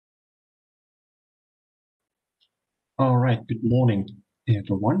All right, good morning,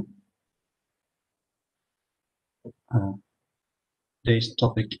 everyone. Uh, Today's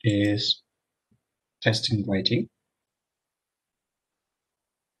topic is testing writing.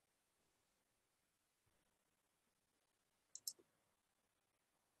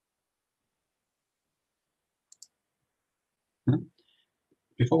 Hmm.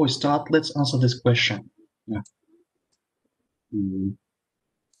 Before we start, let's answer this question. Yeah.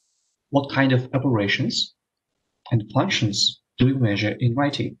 What kind of operations and functions do we measure in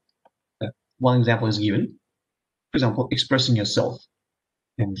writing? One example is given. For example, expressing yourself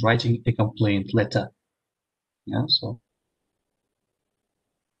and writing a complaint letter. Yeah, so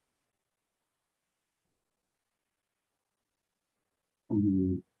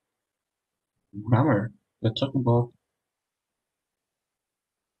um, grammar, we're talking about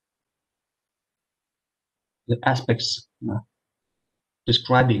the aspects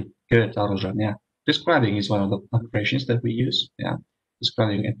describing. Good, Arujан, yeah. Describing is one of the operations that we use. Yeah,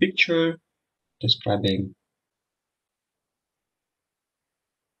 describing a picture, describing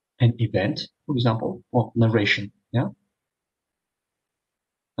an event, for example, or narration. Yeah.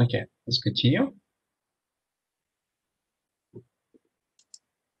 Okay, let's continue.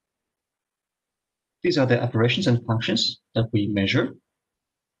 These are the operations and functions that we measure.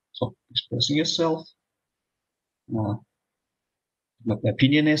 So expressing yourself, uh,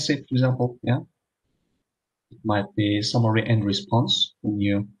 opinion essay, for example. Yeah. It might be summary and response when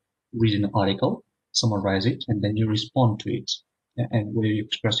you read an article, summarize it, and then you respond to it, and where you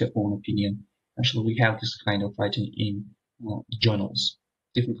express your own opinion. Actually, we have this kind of writing in journals,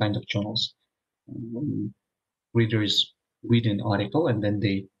 different kind of journals. When readers read an article and then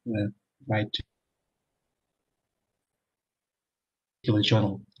they write to a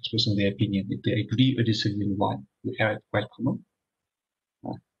journal expressing their opinion. If they agree or disagree with one, we have it quite common.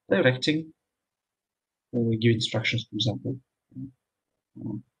 Uh, Directing, when we give instructions, for example.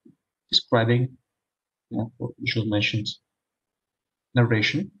 Uh, Describing, what Visual mentioned.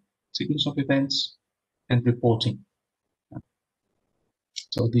 Narration, sequence of events, and reporting.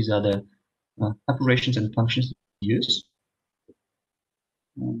 So these are the operations and functions we use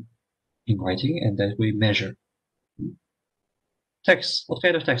in writing and that we measure. Text, what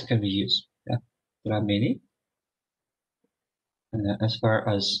kind of text can we use? Yeah, there are many. As far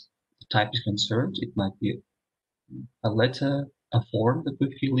as the type is concerned, it might be a letter, a form that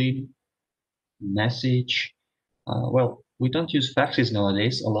we fill in, message. Well, we don't use faxes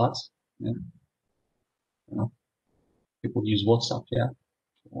nowadays a lot. Yeah. People use WhatsApp, yeah,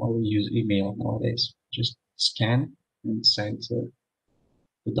 or we use email nowadays. Just scan and send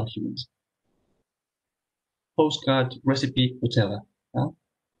the documents. Postcard, recipe, whatever. Yeah.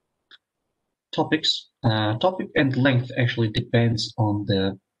 Topic and length actually depends on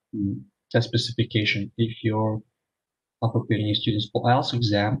the specification. If you're preparing your students for IELTS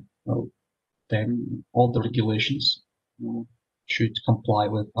exam, well, then all the regulations should comply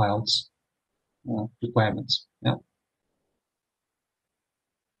with IELTS requirements. Yeah.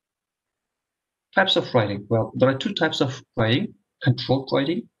 Types of writing. Well, there are two types of writing: controlled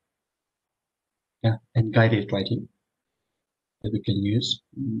writing, yeah, and guided writing that we can use,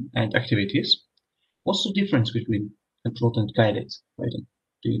 and activities. What's the difference between controlled and guided writing?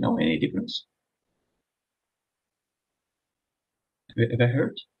 Do you know any difference? Have you ever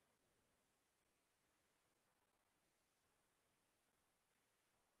heard?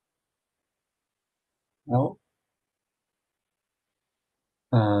 No.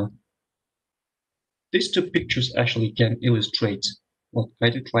 Uh, these two pictures actually can illustrate what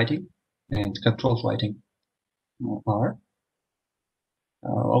guided writing and controlled writing are.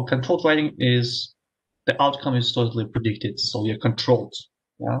 Well, controlled writing is the outcome is totally predicted, so you're controlled.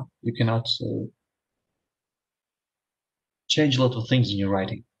 Yeah, you cannot change a lot of things in your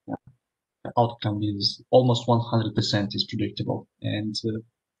writing. Yeah. The outcome is almost 100% is predictable, and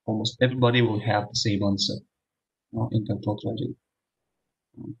almost everybody will have the same answer in controlled writing.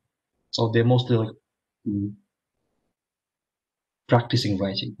 So they're mostly like practicing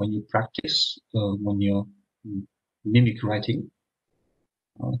writing. When you practice, when you mimic writing,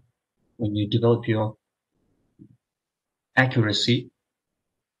 uh, when you develop your accuracy,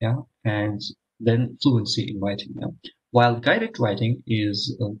 yeah, and then fluency in writing. Yeah. While guided writing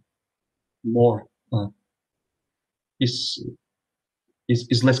is more is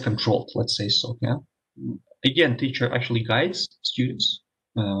is less controlled, let's say so. Yeah. Again, teacher actually guides students.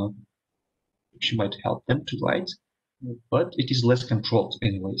 She might help them to write, but it is less controlled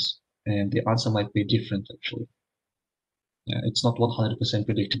anyways, and the answer might be different actually. Yeah, it's not 100%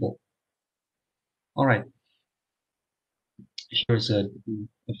 predictable. All right, here's a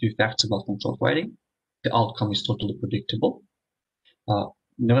few facts about controlled writing. the outcome is totally predictable.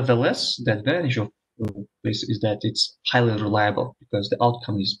 Nevertheless, the advantage of this is that it's highly reliable because the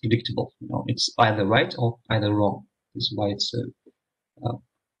outcome is predictable. It's either right or either wrong. This is why it's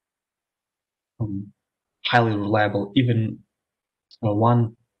highly reliable. Even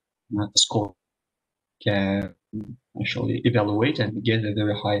one score can actually evaluate and get a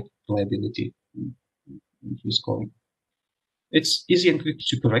very high reliability in scoring. It's easy and quick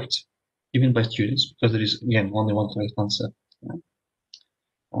to correct, even by students, because there is, again, only one correct answer.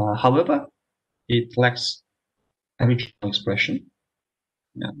 However, it lacks original expression.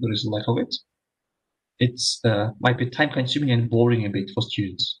 There is a lack of it. It's might be time-consuming and boring a bit for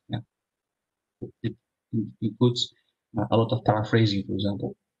students. It includes a lot of paraphrasing, for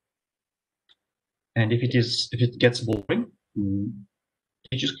example. And if it gets boring,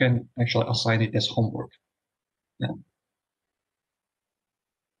 teachers can actually assign it as homework.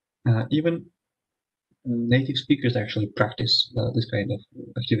 Even native speakers actually practice this kind of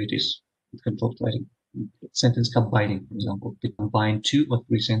activities with controlled writing. Sentence combining, for example, they combine 2 or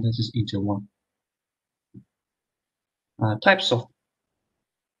 3 sentences into one. Types of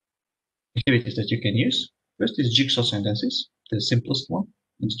activities that you can use. First is jigsaw sentences, the simplest one.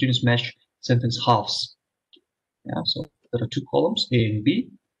 And students match sentence halves. So there are 2 columns, A and B,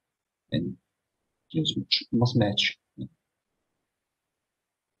 and students must match.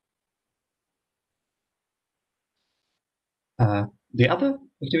 The other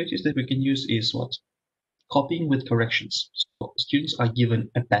activities that we can use is what? Copying with corrections. So students are given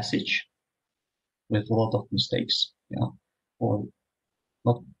a passage with a lot of mistakes, or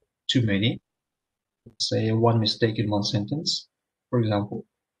not too many. Let's say 1 mistake in 1 sentence, for example.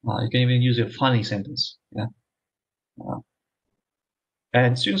 You can even use a funny sentence,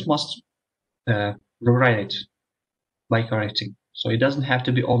 and students must rewrite it by correcting. So it doesn't have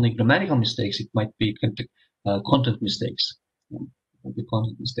to be only grammatical mistakes. It might be content mistakes. The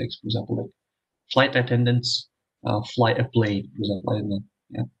content mistakes, for example, like flight attendants fly a plane, for example. I don't know.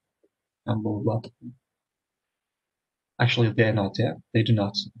 And blah, blah, blah. Actually, they're not. They do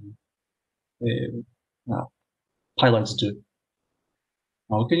not. Pilots do.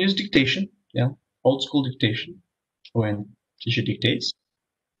 We can use dictation. Old school dictation, when teacher dictates,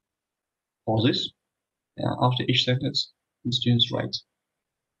 pauses after each sentence, and students write.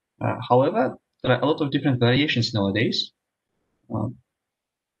 However, there are a lot of different variations nowadays of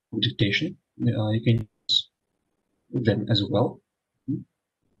dictation. You can use them as well.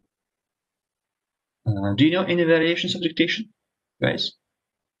 Do you know any variations of dictation, guys?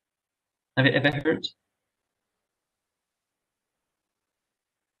 Have you ever heard?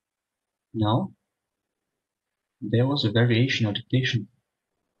 No? There was a variation of dictation.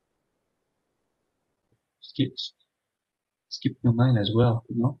 Skip my mind as well,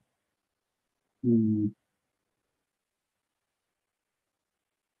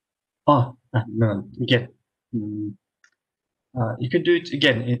 Oh, no, again. You can do it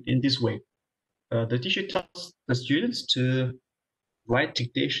again in this way. The teacher tells the students to write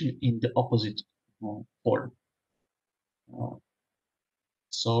dictation in the opposite form.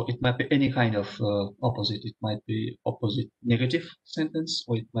 So it might be any kind of opposite. It might be opposite negative sentence,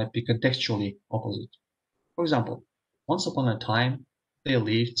 or it might be contextually opposite. For example, once upon a time, there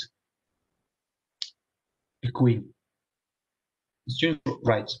lived a queen. The student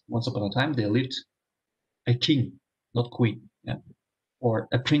writes, once upon a time, there lived a king, not queen, or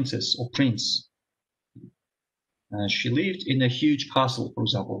a princess or prince. She lived in a huge castle, for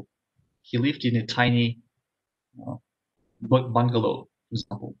example. He lived in a tiny bungalow, for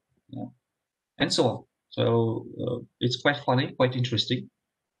example, and so on. So it's quite funny, quite interesting.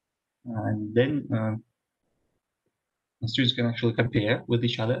 And then students can actually compare with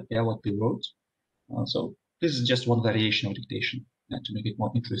each other, what they wrote. So this is just one variation of dictation to make it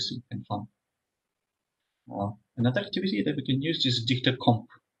more interesting and fun. Another activity that we can use is dicta-comp.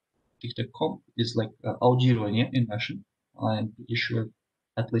 Dicta-comp is like audирование in Russian. I'm pretty sure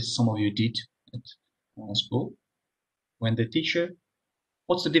at least some of you did at school. When the teacher,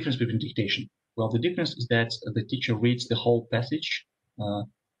 what's the difference between dictation? Well, the difference is that the teacher reads the whole passage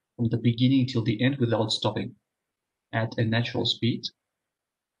from the beginning till the end without stopping at a natural speed.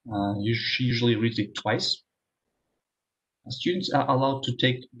 She usually reads it twice. Students are allowed to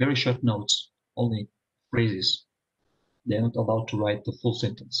take very short notes, only phrases. They're not allowed to write the full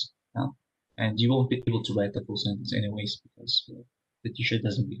sentence. And you won't be able to write the full sentence anyways, because the teacher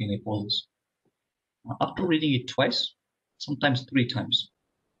doesn't make any pauses. After reading it twice, sometimes 3 times,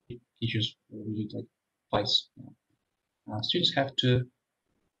 teachers read it like twice. Students have to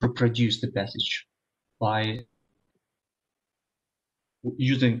reproduce the passage by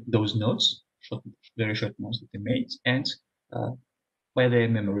using those notes, very short notes that they made, and by their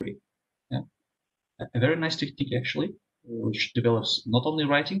memory. Yeah. A very nice technique, actually, which develops not only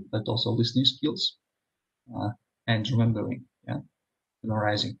writing, but also listening skills and remembering,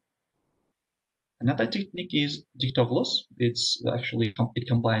 memorizing. Another technique is Dictogloss. It's actually, it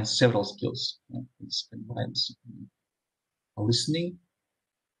combines several skills. It combines listening,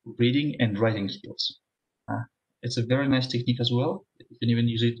 reading, and writing skills. It's a very nice technique as well. You can even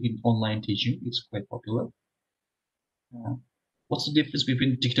use it in online teaching. It's quite popular. What's the difference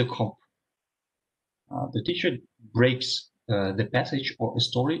between Dictocomp? The teacher breaks the passage or a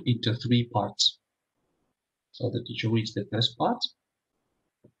story into 3 parts. So the teacher reads the first part.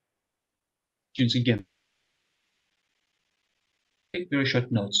 Students again take very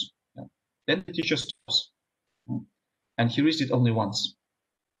short notes. Then the teacher stops, and he reads it only once.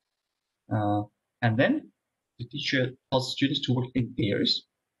 And then the teacher tells students to work in pairs.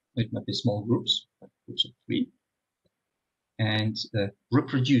 It might be small groups, like groups of 3, and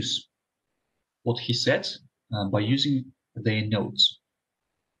reproduce what he said by using their notes,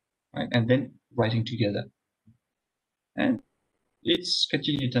 right? And then writing together. And it's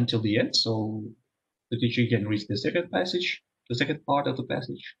continued until the end. So the teacher again reads the second passage, the second part of the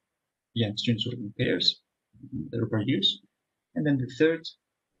passage. Again, students work in pairs, they reproduce. And then the third,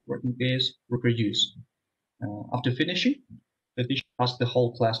 work in pairs, reproduce. After finishing, the teacher asks the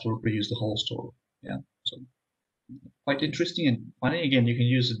whole class to reproduce the whole story. Yeah, so quite interesting and funny. Again, you can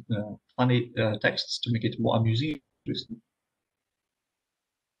use funny texts to make it more amusing. Interesting.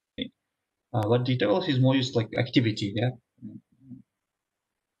 But Dictogloss is more used like activity, yeah,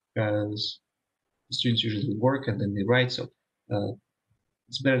 because the students usually work and then they write. So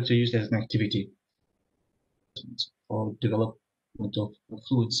it's better to use it as an activity for development of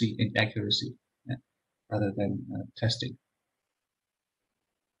fluency and accuracy, rather than testing.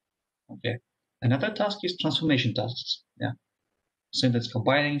 Okay. Another task is transformation tasks. Yeah. Sentence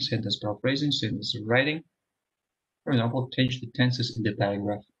combining, sentence paraphrasing, sentence rewriting. For example, change the tenses in the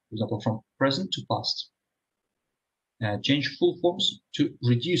paragraph. For example, from present to past. Change full forms to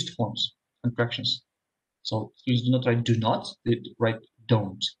reduced forms and fractions. So students do not write do not, they write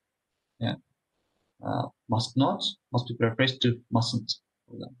don't. Yeah. Must not, must be paraphrased to mustn't,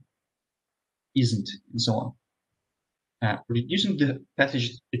 for example. Isn't, and so on. Reducing the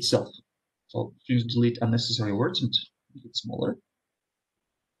passage itself. So students delete unnecessary words and make it smaller.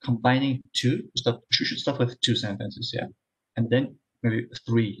 Combining 2, you should start with 2 sentences, yeah, and then maybe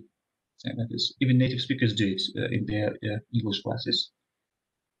 3 sentences. Even native speakers do it in their English classes.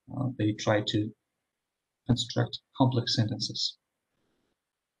 They try to construct complex sentences.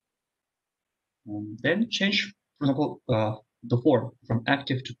 Then change, for example, the form from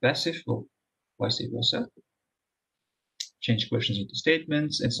active to passive, or vice versa. Change questions into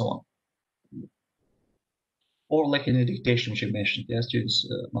statements, and so on. Or like in the dictation, which I mentioned, the students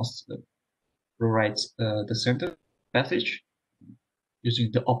must rewrite the sentence passage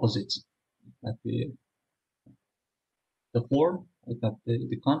using the opposite, like the form, like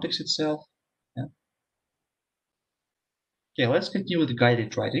the context itself. Yeah. Okay, let's continue with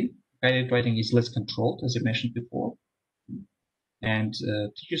guided writing. Guided writing is less controlled, as I mentioned before. And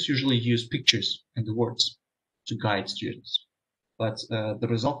teachers usually use pictures and the words to guide students. But the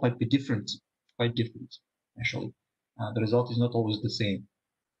result might be different, quite different, actually. The result is not always the same.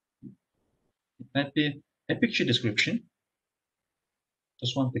 It might be a picture description,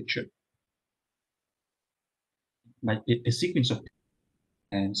 just one picture. It might be a sequence of,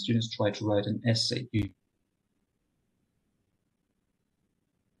 and students try to write an essay.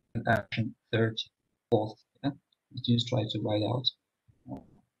 Action, third, fourth. Yeah? Students try to write out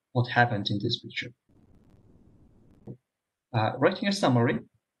what happened in this picture. Writing a summary,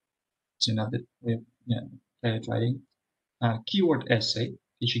 it's another way of guided writing. Keyword essay,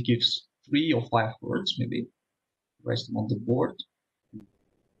 teacher gives 3 or 5 words, maybe, writes them on the board.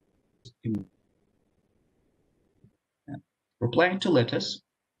 Replying to letters.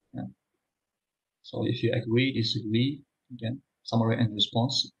 So if you agree, disagree, again, summary and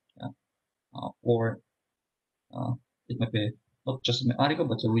response. Or it might be not just an article,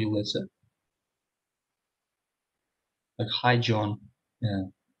 but a real letter. Like, hi, John,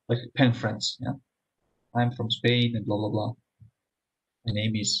 like pen friends. Yeah, I'm from Spain and blah, blah, blah. My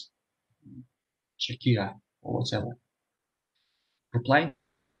name is Shakira or whatever. Replying,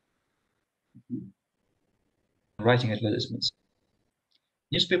 writing advertisements.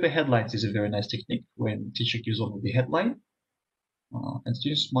 Newspaper headlines is a very nice technique when teacher gives only the headline, and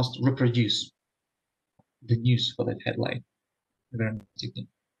students must reproduce the news for that headline. A very nice technique.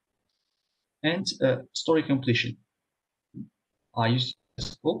 And story completion. I use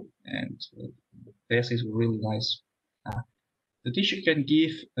school, and the essays were really nice. The teacher can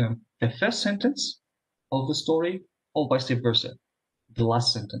give the first sentence of the story or vice versa, the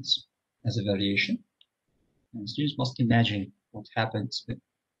last sentence as a variation. And students must imagine what happens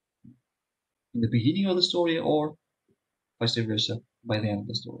in the beginning of the story or vice versa by the end of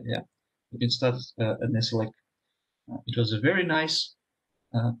the story. Yeah, you can start an essay like, it was a very nice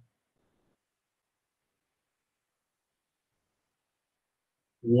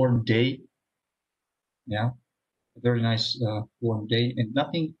warm day. Yeah, a very nice warm day, and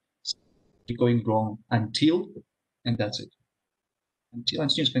nothing going wrong until, and that's it. Until,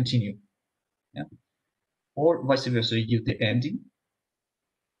 and students continue. Yeah, or vice versa, you give the ending,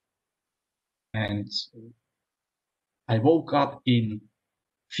 and I woke up in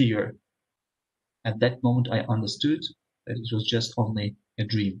fear. At that moment, I understood that it was just only a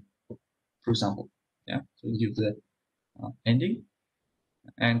dream, for example. Yeah, so you give the ending,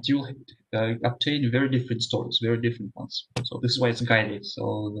 and you'll obtain very different stories, very different ones. So this is why it's guided.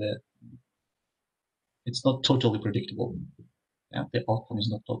 So it's not totally predictable. Yeah, the outcome is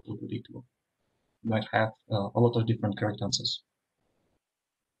not totally predictable. You might have a lot of different correct answers.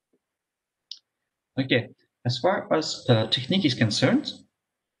 Okay, as far as technique is concerned,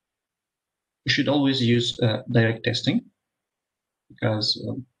 you should always use direct testing, because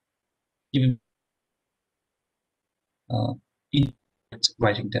even indirect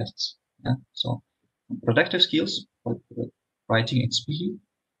writing tests. Yeah? So productive skills, like writing and speaking,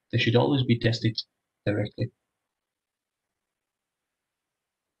 they should always be tested directly.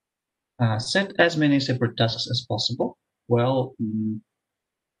 Set as many separate tasks as possible. Well,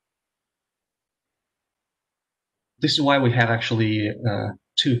 this is why we have actually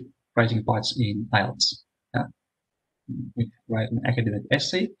two writing parts in IELTS. We write an academic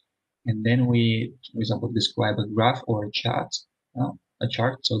essay, and then we, for example, describe a graph or a chart.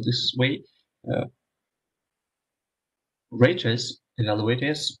 So this way, raters,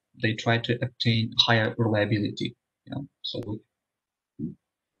 evaluators, they try to obtain higher reliability. So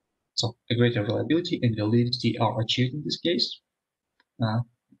a greater reliability and validity are achieved in this case.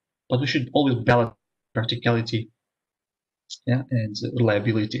 But we should always balance practicality, and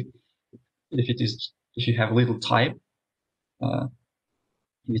reliability. If you have little time, if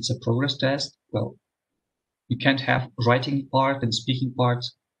it's a progress test, well, you can't have writing part and speaking part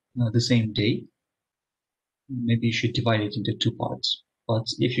the same day. Maybe you should divide it into two parts. But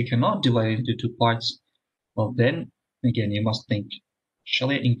if you cannot divide it into two parts, well, then again, you must think,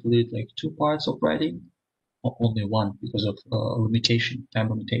 shall I include like two parts of writing or only one, because of time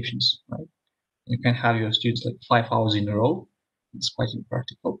limitations, right? You can have your students like 5 hours in a row. It's quite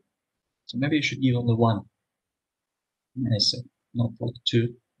impractical. So maybe you should give only one essay, not like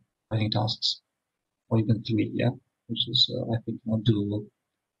two writing tasks, or even three, yeah, which is, I think, not doable,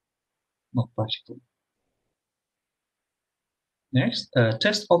 not practical. Next,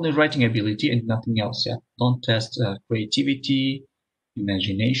 test only writing ability and nothing else, yeah. Don't test creativity,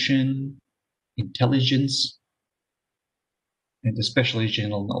 imagination, intelligence, and especially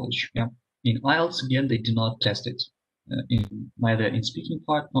general knowledge, yeah. In IELTS, again, they do not test it, neither in speaking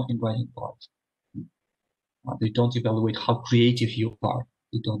part nor in writing part. They don't evaluate how creative you are.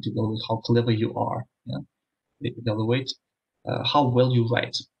 They don't evaluate how clever you are. Yeah? They evaluate how well you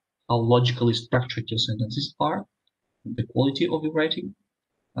write, how logically structured your sentences are, the quality of your writing,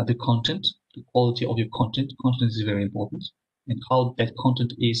 the content, the quality of your content. Content is very important, and how that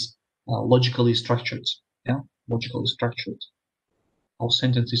content is logically structured. Yeah, logically structured. How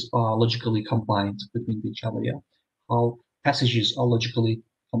sentences are logically combined between each other. Yeah, how passages are logically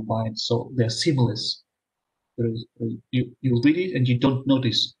combined, so they're seamless. You read it and you don't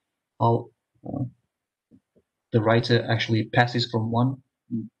notice how the writer actually passes from one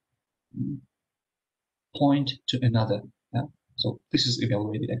point to another. Yeah? So this is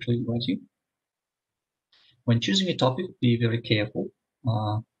evaluated actually in writing. When choosing a topic, be very careful.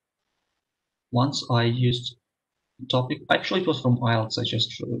 Once I used a topic, actually it was from IELTS, I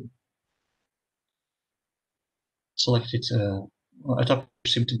just selected a topic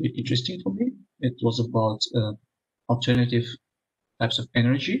which seemed to be interesting for me. It was about alternative types of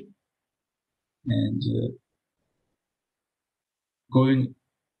energy, and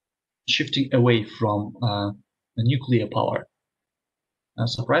shifting away from nuclear power.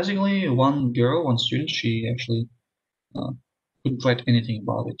 Surprisingly, one student, she actually couldn't write anything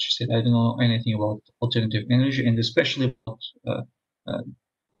about it. She said, I don't know anything about alternative energy, and especially about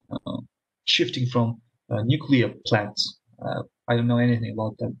shifting from nuclear plants. I don't know anything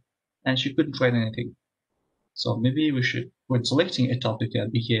about them. And she couldn't write anything. So maybe we should, when selecting a topic,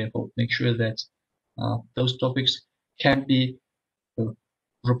 be careful. Make sure that those topics can be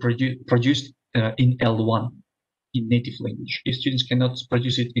produced in L1 in native language. If students cannot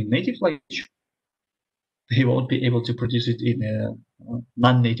produce it in native language, they won't be able to produce it in a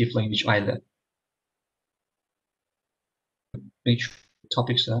non-native language either. Make sure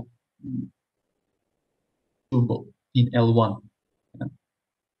topics are doable in L1.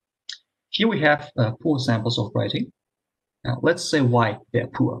 Here we have poor samples of writing. Now let's say why they are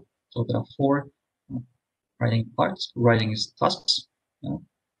poor. So there are four writing parts. Writing is tasks.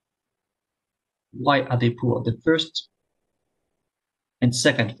 Why are they poor? The first and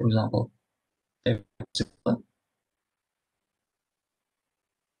second, for example, they're similar.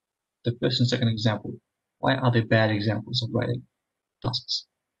 The first and second example, why are they bad examples of writing tasks?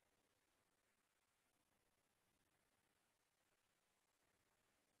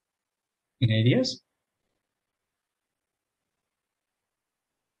 Any ideas?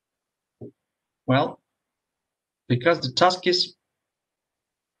 Well, because the task is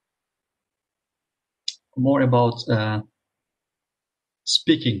more about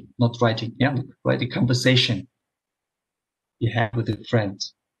speaking, not writing. Yeah, write a conversation you have with a friend.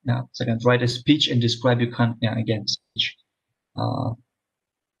 Yeah, second, write a speech and describe your again speech.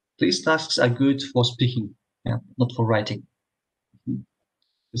 These tasks are good for speaking, yeah, not for writing.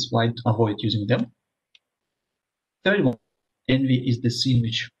 That's why avoid using them. Third one, envy is the sin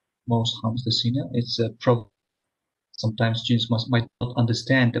which most harms the sinner. It's a proverb. Sometimes students might not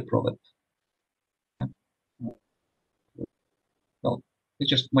understand the proverb. Well, they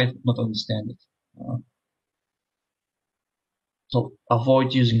just might not understand it. So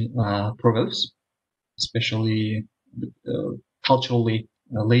avoid using proverbs, especially culturally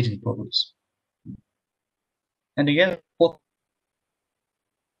laden proverbs. And again, what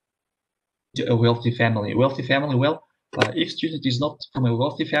a wealthy family. A wealthy family, well, if student is not from a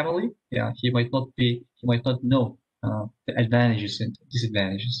wealthy family, yeah, he might not know the advantages and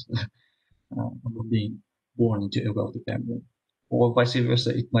disadvantages of being born into a wealthy family. Or vice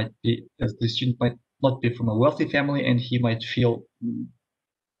versa, it might be as the student might not be from a wealthy family and he might feel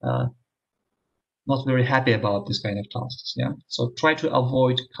not very happy about this kind of tasks. Yeah, so try to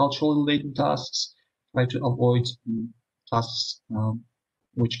avoid culturally laden tasks. Try to avoid tasks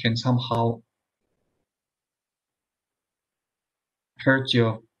which can somehow hurt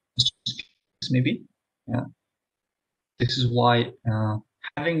your students, maybe. Yeah, this is why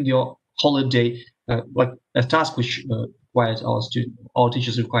having your holiday, like a task which requires our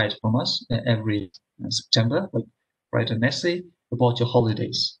teachers required from us every September, like write an essay about your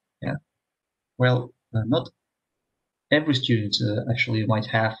holidays. Yeah, well, not every student actually might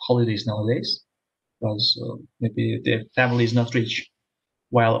have holidays nowadays because maybe their family is not rich.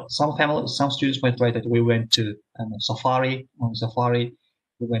 While some students might write that we went to on safari,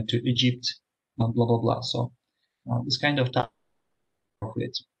 we went to Egypt, and blah blah blah. So this kind of task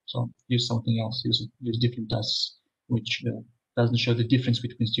appropriate. So use something else, use different tasks, which doesn't show the difference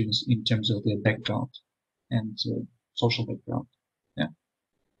between students in terms of their background and social background. Yeah.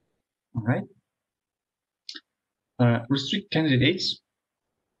 All right. Restrict candidates.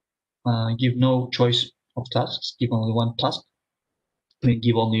 Give no choice of tasks. Give only one task. I mean,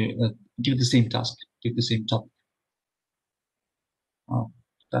 give the same task. Give the same topic.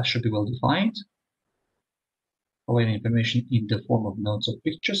 That should be well defined. Provide information in the form of notes or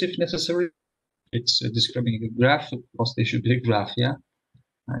pictures if necessary. It's describing a graph. Of course, there should be a graph. Yeah.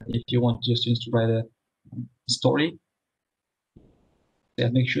 If you want your students to write a story,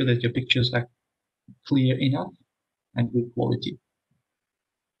 make sure that your pictures are clear enough and good quality.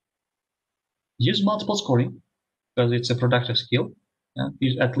 Use multiple scoring because it's a productive skill.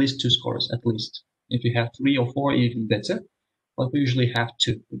 Use at least 2 scores, at least. If you have 3 or 4, even better. But we usually have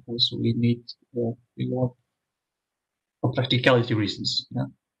 2 because we want for practicality reasons. Yeah?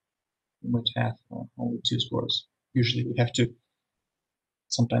 We might have only 2 scores. Usually we have 2,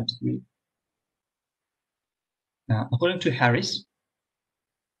 sometimes 3. According to Harris,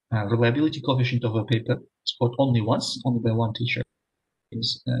 reliability coefficient of a paper scored only by one teacher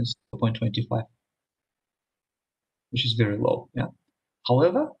is 0.25, which is very low. Yeah.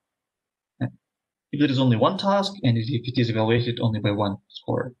 However, if there is only one task and if it is evaluated only by one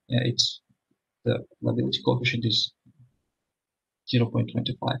scorer, the reliability coefficient is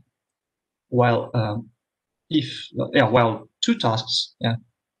 0.25. While while 2 tasks,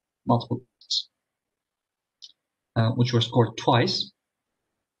 multiple tasks, which were scored twice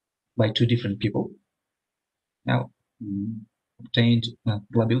by 2 different people, now obtained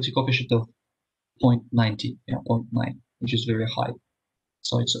reliability coefficient of 0.90, 0.9, which is very high.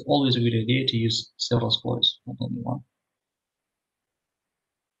 So it's always a good idea to use several scores, not only one.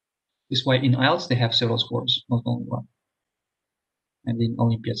 This is why in IELTS they have several scores, not only one. and in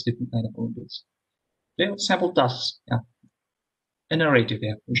Olympiads, different kind of Olympiads. They have sample tasks, yeah. A narrative,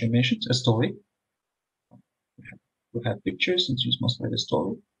 yeah, which I mentioned, a story. We have pictures, and use most like a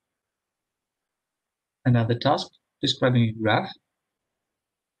story. Another task, describing a graph.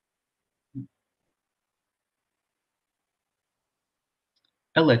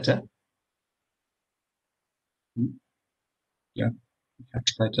 A letter. Yeah, we have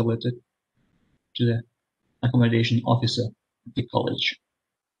to write a letter to the accommodation officer at the college.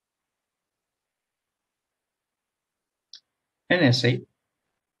 An essay.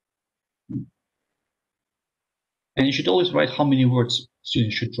 And you should always write how many words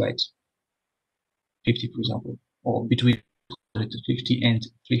students should write. 50, for example, or between 50 and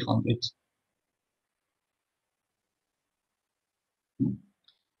 300.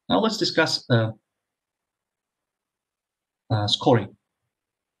 Now let's discuss scoring,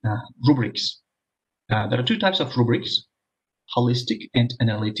 rubrics. There are two types of rubrics, holistic and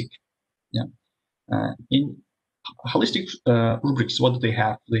analytic. Yeah. In holistic rubrics, what do they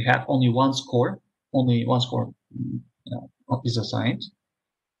have? They have only one score. Only one score is assigned.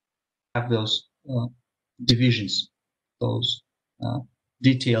 Have those divisions, those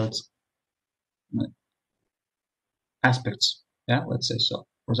detailed aspects. Yeah, let's say so.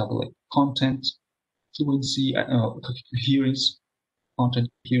 For example, like content, fluency, coherence, content,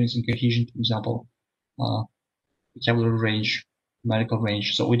 coherence, and cohesion. For example, vocabulary range, grammatical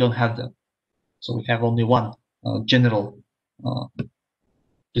range. So we don't have that. So we have only one general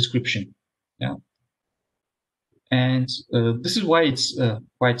description. Yeah, and this is why it's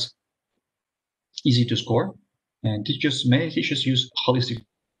quite easy to score. And many teachers use holistic,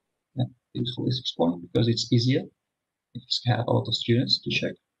 holistic scoring because it's easier. You have a lot of students to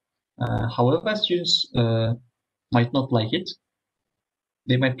check. However, students might not like it.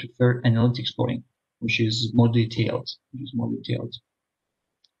 They might prefer analytic scoring, which is more detailed.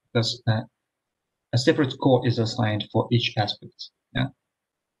 Because a separate score is assigned for each aspect. Yeah,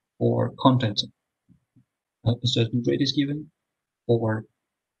 for content, a certain grade is given. For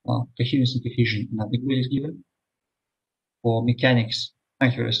coherence and cohesion, another grade is given. For mechanics,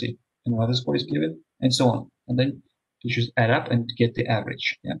 accuracy, another score is given, and so on. And then teachers add up and get the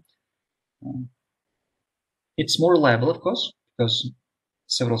average. Yeah. It's more reliable, of course, because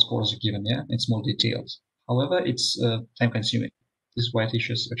several scores are given. Yeah, it's more detailed. However, it's time-consuming. This is why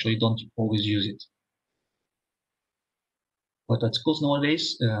teachers actually don't always use it. But at schools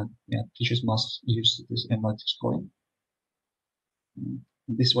nowadays, teachers must use this analytic scoring.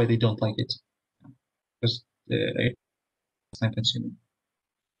 This is why they don't like it, because it's time-consuming.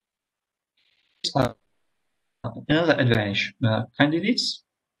 Another advantage: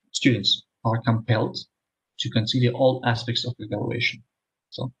 students are compelled to consider all aspects of evaluation.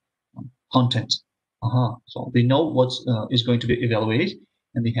 So, content. So they know what is going to be evaluated,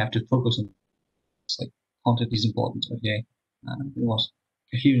 and they have to focus on. It's like content is important. Okay, it was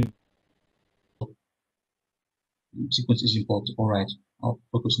coherent sequence is important. All right, I'll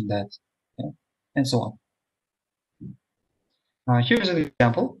focus on that, and so on. Here's an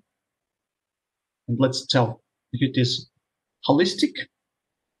example, and let's tell if it is holistic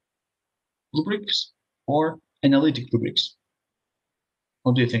rubrics or analytic rubrics.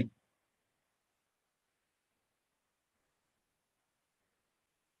 What do you think?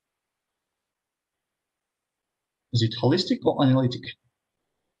 Is it holistic or analytic?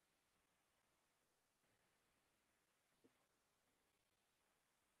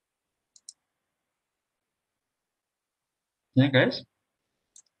 Yeah, guys?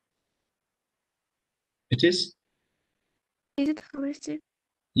 It is? Is it holistic?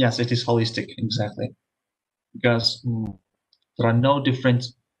 Yes, it is holistic, exactly. Because there are no different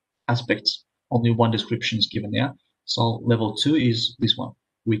aspects, only one description is given, yeah? So level 2 is this one,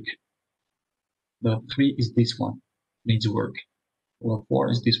 weak. Level 3 is this one, needs work. Level 4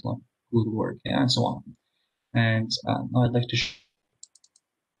 is this one, good work, yeah, and so on. And now I'd like to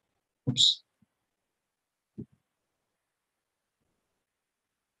oops.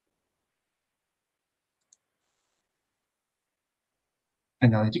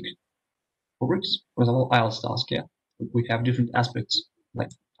 Analytic rubrics, for example, IELTS task, yeah? We have different aspects, like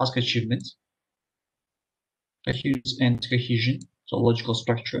task achievement, coherence and cohesion, so logical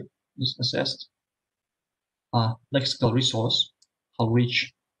structure is assessed. Lexical resource, how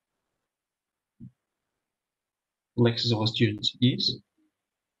rich the lexis of a student is.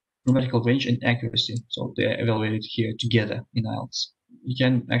 Grammatical range and accuracy, so they're evaluated here together in IELTS. You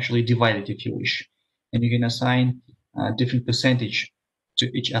can actually divide it if you wish, and you can assign a different percentage to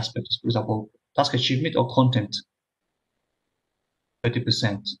each aspect. For example, task achievement or content,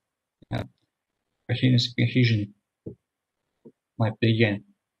 30%. Cohesion, might be again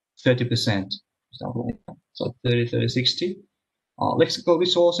 30%, so 30, 30, 60. Lexical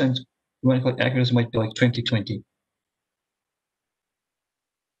resource and grammatical accuracy might be like 20, 20.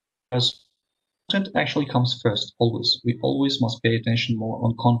 Because content actually comes first, always. We always must pay attention more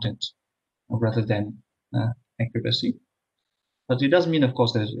on content rather than accuracy. But it doesn't mean, of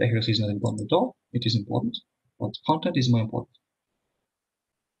course, that accuracy is not important at all. It is important, but content is more important.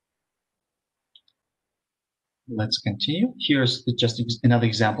 Let's continue. Here's just another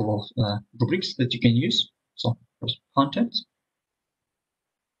example of rubrics that you can use. So first, content,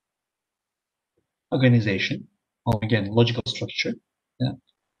 organization, or again, logical structure, yeah.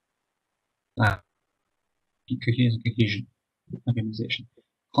 Cohesion, organization.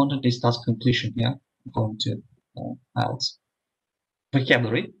 Content is task completion, yeah, according to IELTS.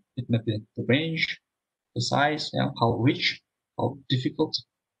 Vocabulary, it may be the range, the size, yeah, how rich, how difficult.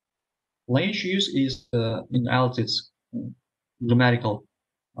 Language use is in IELTS, it's grammatical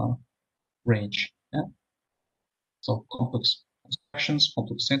range, yeah. So complex constructions,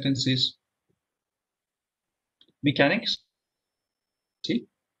 complex sentences. Mechanics,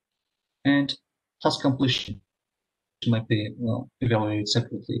 and task completion might be evaluated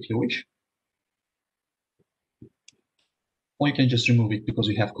separately if you wish. Or you can just remove it because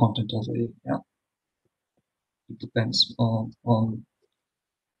you have content already, yeah. It depends on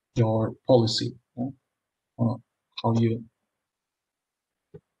your policy, yeah? How you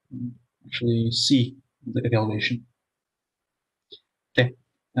actually see the evaluation. Okay,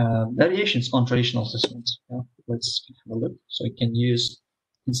 variations on traditional assessments. Yeah? Let's have a look. So you can use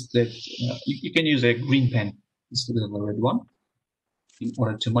instead, you can use a green pen instead of a red one in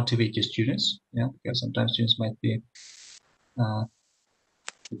order to motivate your students. Yeah, because sometimes students might be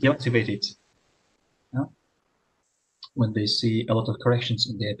demotivated, yeah, when they see a lot of corrections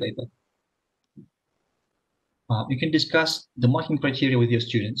in their paper. You can discuss the marking criteria with your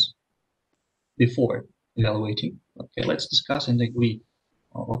students before evaluating. Okay, let's discuss and agree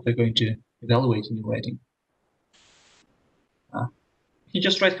on what we're going to evaluate in your writing. You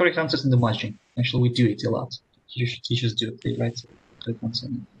just write correct answers in the margin. Actually, we do it a lot. Teachers do it. They write correct answers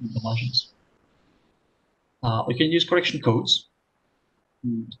in the margins. We can use correction codes.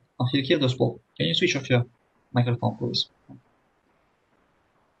 Here, those people. Can you switch off your microphone, please?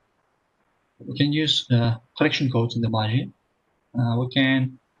 We can use correction codes in the margin. We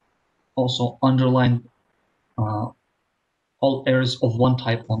can also underline all errors of one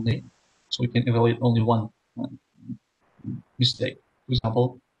type only, so we can evaluate only one mistake. For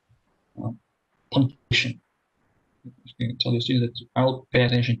example, punctuation. You can tell your student that I will pay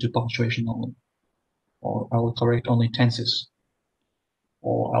attention to punctuation only, or I will correct only tenses,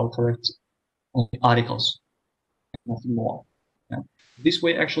 or I will correct only articles, nothing more. Yeah. This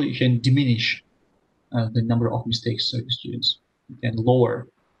way, actually, you can diminish the number of mistakes of the students. You can lower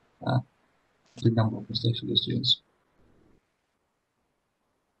the number of mistakes of the students.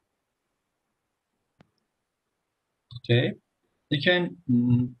 Okay, you can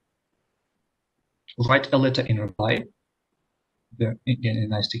write a letter in reply. Again, a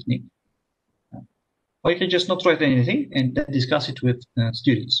nice technique. Or you can just not write anything and then discuss it with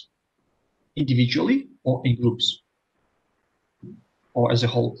students, individually or in groups, or as a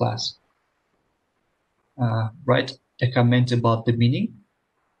whole class. Write a comment about the meaning.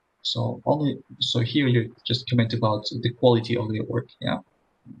 So here you just comment about the quality of your work. Yeah,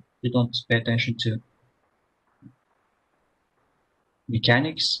 you don't pay attention to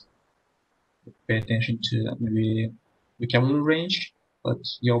mechanics. Pay attention to maybe vocabulary range, but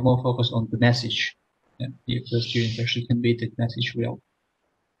you're more focused on the message. Yeah, if the student actually convey that message well.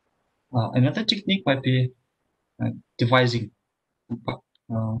 Another technique might be devising,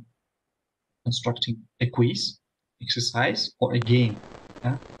 constructing a quiz, exercise, or a game,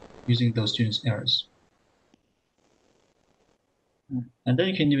 yeah, using those students' errors. And then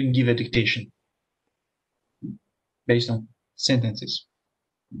you can even give a dictation based on sentences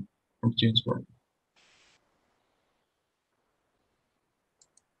from students' work.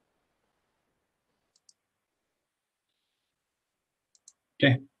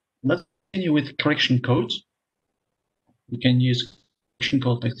 Okay, let's continue with correction codes. You can use correction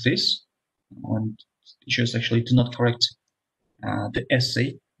code like this, and teachers actually do not correct the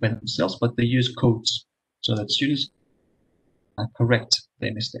essay by themselves, but they use codes so that students correct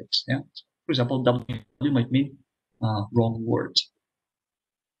their mistakes. Yeah. For example, W might mean wrong word.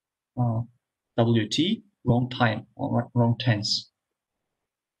 WT, wrong time or wrong tense.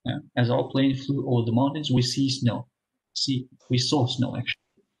 Yeah. As our plane flew over the mountains, we see snow. We saw snow actually.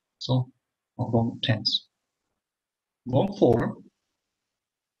 So wrong tense. Wrong form.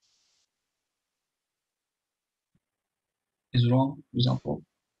 is wrong, for example.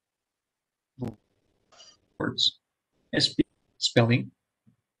 Words. SP spelling.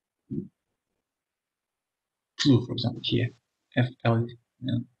 Flu, for example, here. FL.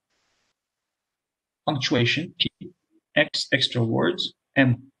 Punctuation, P. X, extra words.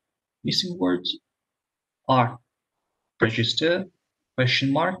 M, missing words. R, register,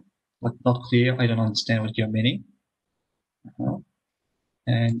 question mark, like not clear, I don't understand what you're meaning.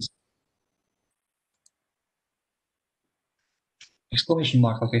 And exclamation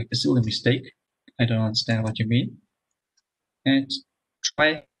mark, okay, still a mistake, I don't understand what you mean. And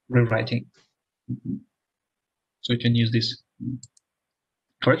try rewriting. So you can use this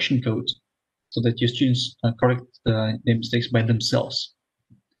correction code so that your students correct their mistakes by themselves.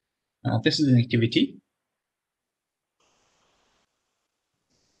 This is an activity.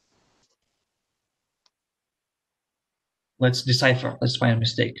 Let's decipher, let's find a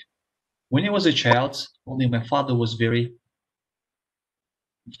mistake. When I was a child, only my father was very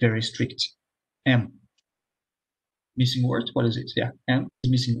strict. M. Missing word, what is it? Yeah, M is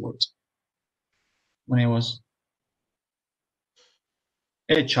missing word. When I was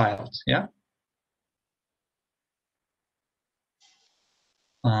a child, yeah.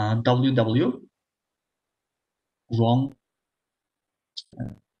 WW, wrong.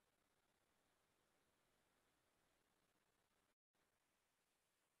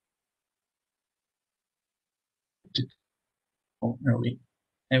 Early.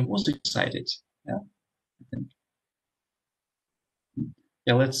 I was excited. Yeah, I think.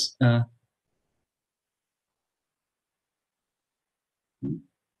 Yeah, let's. I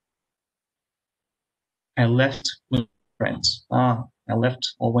left with friends. I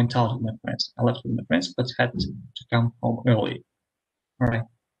left or went out with my friends. I left with my friends, but had to come home early. All right.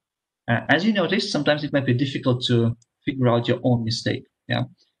 As you noticed, sometimes it might be difficult to figure out your own mistake. Yeah,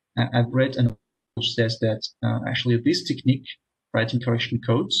 I've read an which says that actually this technique, writing correction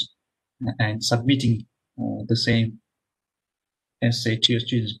codes and submitting the same essay to your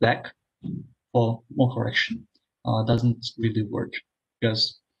students back for more correction doesn't really work,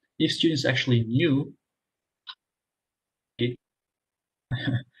 because if students actually knew, it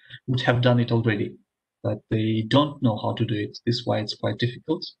would have done it already, but they don't know how to do it. This is why it's quite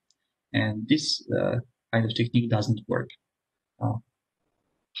difficult, and this kind of technique doesn't work.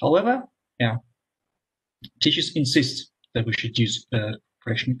 However, yeah, teachers insist that we should use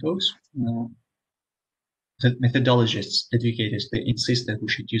correction codes. The methodologists, educators, they insist that we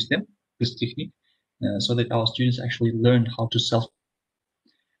should use them, this technique, so that our students actually learn how to self,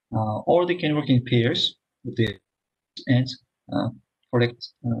 or they can work in pairs with their and correct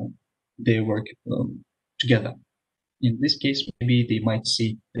their work together. In this case, maybe they might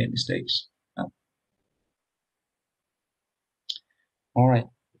see their mistakes. All right,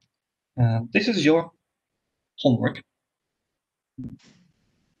 this is your homework.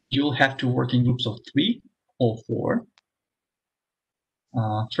 You'll have to work in groups of 3 or 4.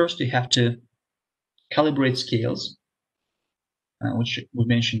 First, you have to calibrate scales, which we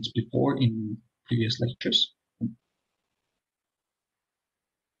mentioned before in previous lectures.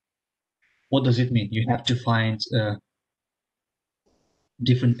 What does it mean? You have to find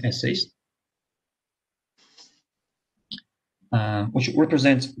different essays which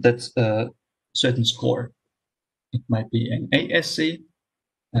represent that certain score. It might be an A essay,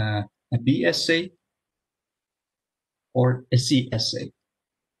 a B essay, or a C essay.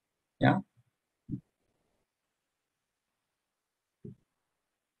 Yeah.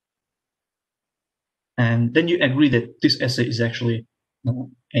 And then you agree that this essay is actually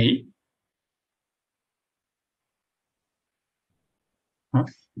A.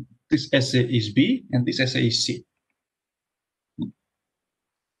 This essay is B, and this essay is C.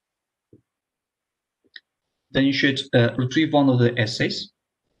 Then you should retrieve one of the essays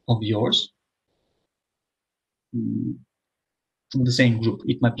of yours from the same group.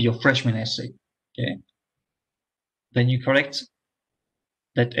 It might be your freshman essay. Okay. Then you correct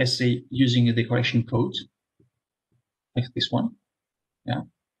that essay using the correction code, like this one. Yeah.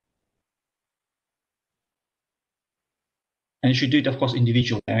 And you should do it, of course,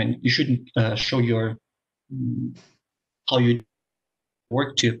 individually. And you shouldn't show your how you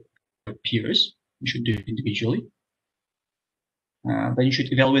work to your peers. You should do it individually. Then you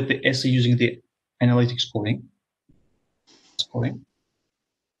should evaluate the essay using the analytic scoring.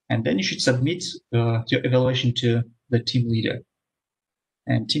 And then you should submit your evaluation to the team leader.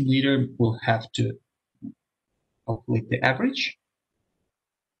 And team leader will have to calculate the average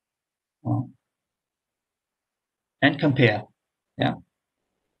and compare. Yeah.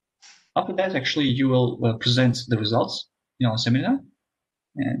 After that, actually, you will present the results in our seminar,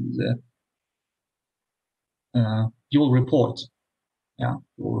 and you will report, yeah,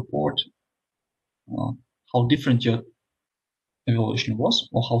 you will report how different your evaluation was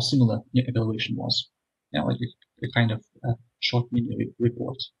or how similar your evaluation was. Yeah, like a kind of short mini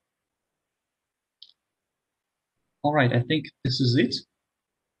report. All right, I think this is it.